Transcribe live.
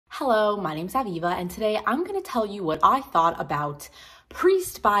Hello, my name's Aviva, and today I'm going to tell you what I thought about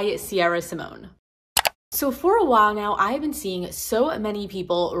Priest by Sierra Simone. So for a while now, I have been seeing so many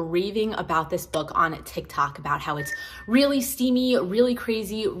people raving about this book on TikTok about how it's really steamy, really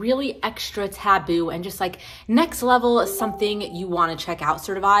crazy, really extra taboo, and just like next level, something you want to check out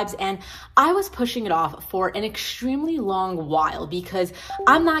sort of vibes. And I was pushing it off for an extremely long while because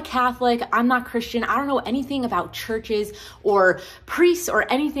I'm not Catholic, I'm not Christian, I don't know anything about churches or priests or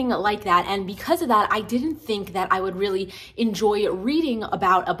anything like that. And because of that, I didn't think that I would really enjoy reading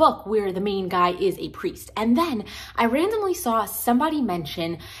about a book where the main guy is a priest. And then I randomly saw somebody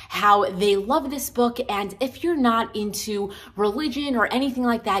mention how they love this book, and if you're not into religion or anything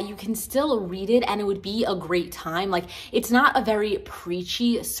like that, you can still read it and it would be a great time. Like, it's not a very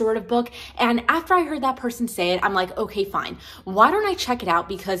preachy sort of book. And after I heard that person say it, I'm like, okay, fine. Why don't I check it out?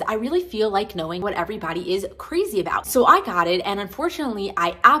 Because I really feel like knowing what everybody is crazy about. So I got it, and unfortunately,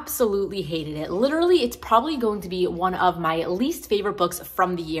 I absolutely hated it. Literally, it's probably going to be one of my least favorite books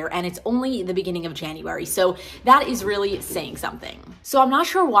from the year, and it's only the beginning of January. So that is really saying something. So I'm not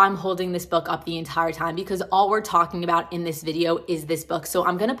sure why I'm holding this book up the entire time, because all we're talking about in this video is this book. So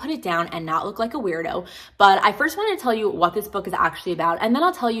I'm going to put it down and not look like a weirdo. But I first wanted to tell you what this book is actually about, and then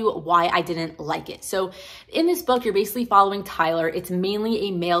I'll tell you why I didn't like it. So in this book, you're basically following Tyler. It's mainly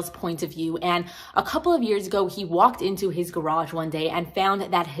a male's point of view. And a couple of years ago, he walked into his garage one day and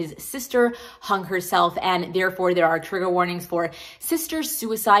found that his sister hung herself, and therefore there are trigger warnings for sister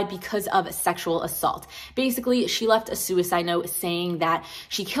suicide because of sexual assault. Basically, she left a suicide note saying that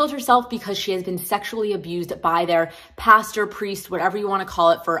she killed herself because she has been sexually abused by their pastor, priest, whatever you want to call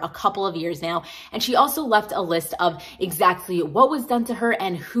it, for a couple of years now. And she also left a list of exactly what was done to her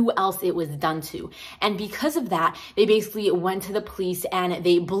and who else it was done to. And because of that, they basically went to the police and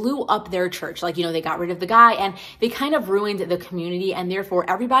they blew up their church. Like, you know, they got rid of the guy and they kind of ruined the community, and therefore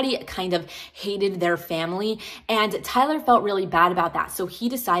everybody kind of hated their family. And Tyler felt really bad about that. So he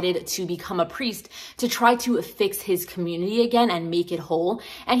decided to become a priest to try to fix his community again and make it whole.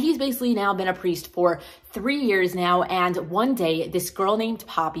 And he's basically now been a priest for 3 years now, and one day this girl named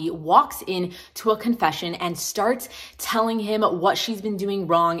Poppy walks in to a confession and starts telling him what she's been doing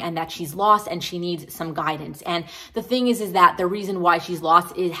wrong and that she's lost and she needs some guidance. And the thing is that the reason why she's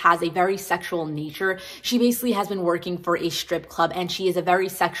lost, it has a very sexual nature. She basically has been working for a strip club, and she is a very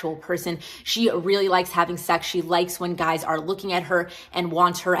sexual person. She really likes having sex. She likes when guys are looking at her and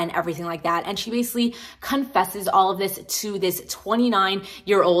want her and everything like that. And she basically confesses all of this to this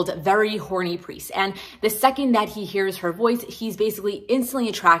 29-year-old very horny priest. And the second that he hears her voice, he's basically instantly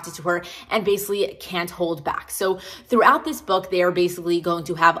attracted to her and basically can't hold back. So throughout this book, they are basically going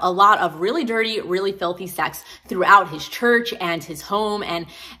to have a lot of really dirty, really filthy sex throughout his church and his home and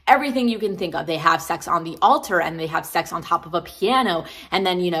everything you can think of. They have sex on the altar and they have sex on top of a piano. And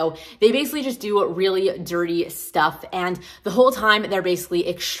then, you know, they basically just do really dirty stuff. And the whole time they're basically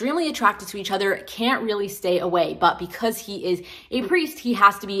extremely attracted to each other, can't really stay away. But because he is a priest, he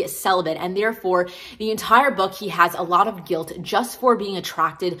has to be celibate, and therefore the entire book he has a lot of guilt just for being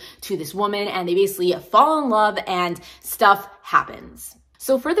attracted to this woman, and they basically fall in love and stuff happens.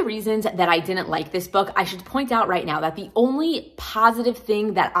 So for the reasons that I didn't like this book, I should point out right now that the only positive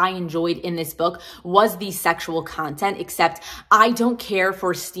thing that I enjoyed in this book was the sexual content, except I don't care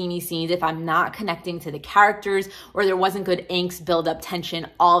for steamy scenes if I'm not connecting to the characters or there wasn't good angst, build up tension,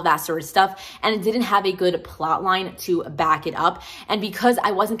 all of that sort of stuff. And it didn't have a good plot line to back it up. And because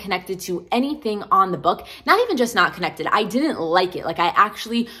I wasn't connected to anything on the book, not even just not connected, I didn't like it. Like, I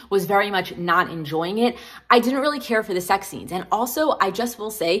actually was very much not enjoying it. I didn't really care for the sex scenes. And also, I just will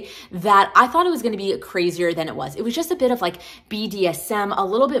say that I thought it was going to be crazier than it was. It was just a bit of like BDSM, a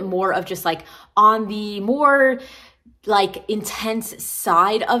little bit more of just like on the more like intense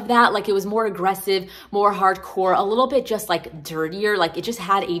side of that. Like, it was more aggressive, more hardcore, a little bit just like dirtier. Like, it just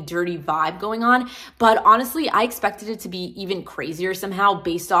had a dirty vibe going on. But honestly, I expected it to be even crazier somehow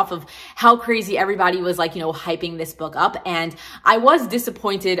based off of how crazy everybody was, like, you know, hyping this book up. And I was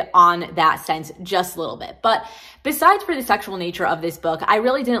disappointed on that sense just a little bit. But besides for the sexual nature of this book, I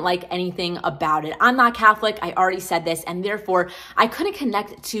really didn't like anything about it. I'm not Catholic, I already said this, and therefore I couldn't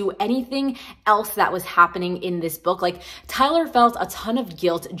connect to anything else that was happening in this book. Like, Tyler felt a ton of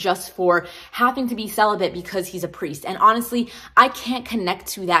guilt just for having to be celibate because he's a priest. And honestly, I can't connect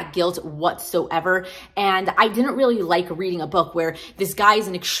to that guilt whatsoever. And I didn't really like reading a book where this guy is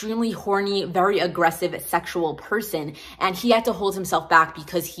an extremely horny, very aggressive sexual person, and he had to hold himself back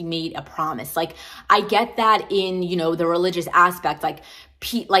because he made a promise. Like, I get that in, you know, the religious aspect, like,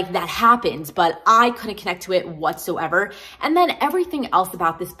 like that happens, but I couldn't connect to it whatsoever. And then everything else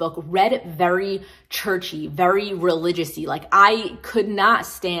about this book read very churchy, very religious-y. Like I could not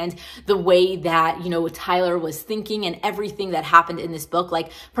stand the way that, Tyler was thinking and everything that happened in this book.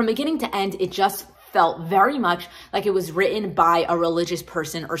 Like from beginning to end, it just felt very much like it was written by a religious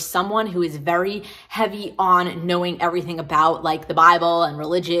person or someone who is very heavy on knowing everything about like the Bible and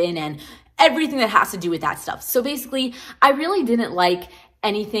religion and everything that has to do with that stuff. So basically, I really didn't like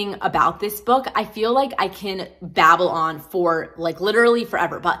anything about this book. I feel like I can babble on for like literally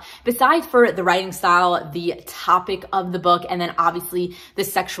forever, but besides for the writing style, the topic of the book, and then obviously the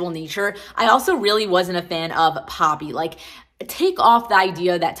sexual nature, I also really wasn't a fan of Poppy. Like, take off the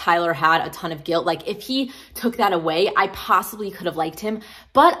idea that Tyler had a ton of guilt. Like if he took that away, I possibly could have liked him,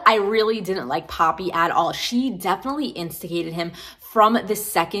 but I really didn't like Poppy at all. She definitely instigated him from the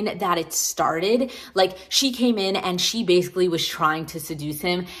second that it started. Like she came in and she basically was trying to seduce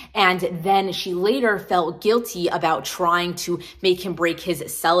him. And then she later felt guilty about trying to make him break his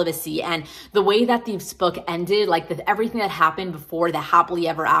celibacy. And the way that this book ended, like everything that happened before the happily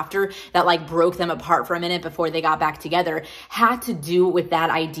ever after that like broke them apart for a minute before they got back together, had to do with that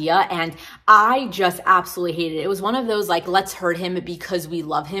idea. And I just absolutely hated it. It was one of those like, let's hurt him because we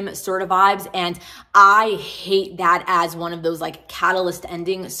love him sort of vibes. And I hate that as one of those like catalyst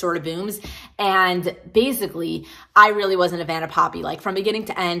ending sort of booms. And basically, I really wasn't a fan of Poppy. Like from beginning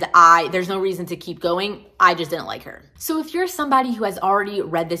to end, there's no reason to keep going. I just didn't like her. So if you're somebody who has already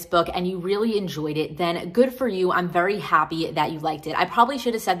read this book and you really enjoyed it, then good for you. I'm very happy that you liked it. I probably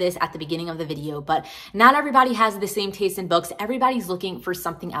should have said this at the beginning of the video, but not everybody has the same taste in books. Everybody's looking for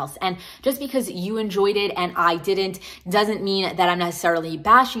something else. And just because you enjoyed it and I didn't, doesn't mean that I'm necessarily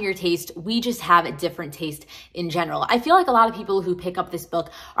bashing your taste. We just have a different taste in general. I feel like a lot of people who pick up this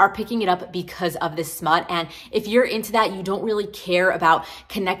book are picking it up because of the smut. And if you're into that, you don't really care about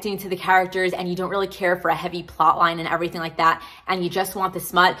connecting to the characters and you don't really care for a heavy plot line and everything like that, and you just want the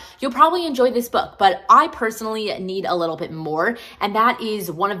smut, you'll probably enjoy this book. But I personally need a little bit more, and that is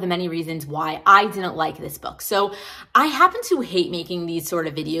one of the many reasons why I didn't like this book. So I happen to hate making these sort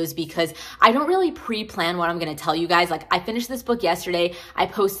of videos because I don't really pre-plan what I'm going to tell you guys. Like I finished this book yesterday. I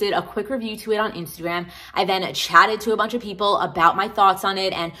posted a quick review to it on Instagram. I then chatted to a bunch of people about my thoughts on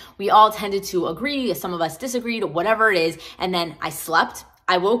it, and we all tended to agree. Some of us disagreed, whatever it is. And then I slept.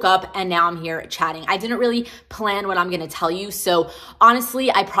 I woke up and now I'm here chatting. I didn't really plan what I'm going to tell you. So honestly,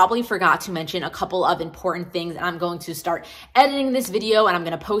 I probably forgot to mention a couple of important things, and I'm going to start editing this video and I'm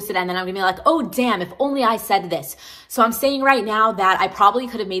going to post it. And then I'm going to be like, oh, damn, if only I said this. So I'm saying right now that I probably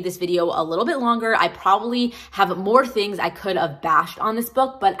could have made this video a little bit longer. I probably have more things I could have bashed on this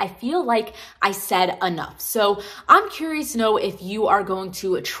book, but I feel like I said enough. So I'm curious to know if you are going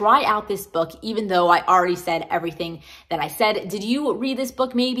to try out this book, even though I already said everything that I said. Did you read this book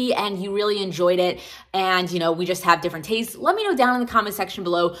maybe and you really enjoyed it, and we just have different tastes? Let me know down in the comment section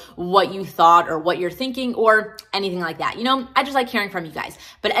below what you thought or what you're thinking or anything like that. I just like hearing from you guys.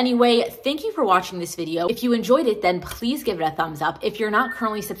 But anyway, thank you for watching this video. If you enjoyed it, then please give it a thumbs up. If you're not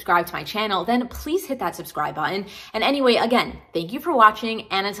currently subscribed to my channel, then please hit that subscribe button. And anyway, again, thank you for watching,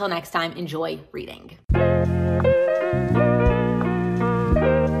 and until next time, enjoy reading.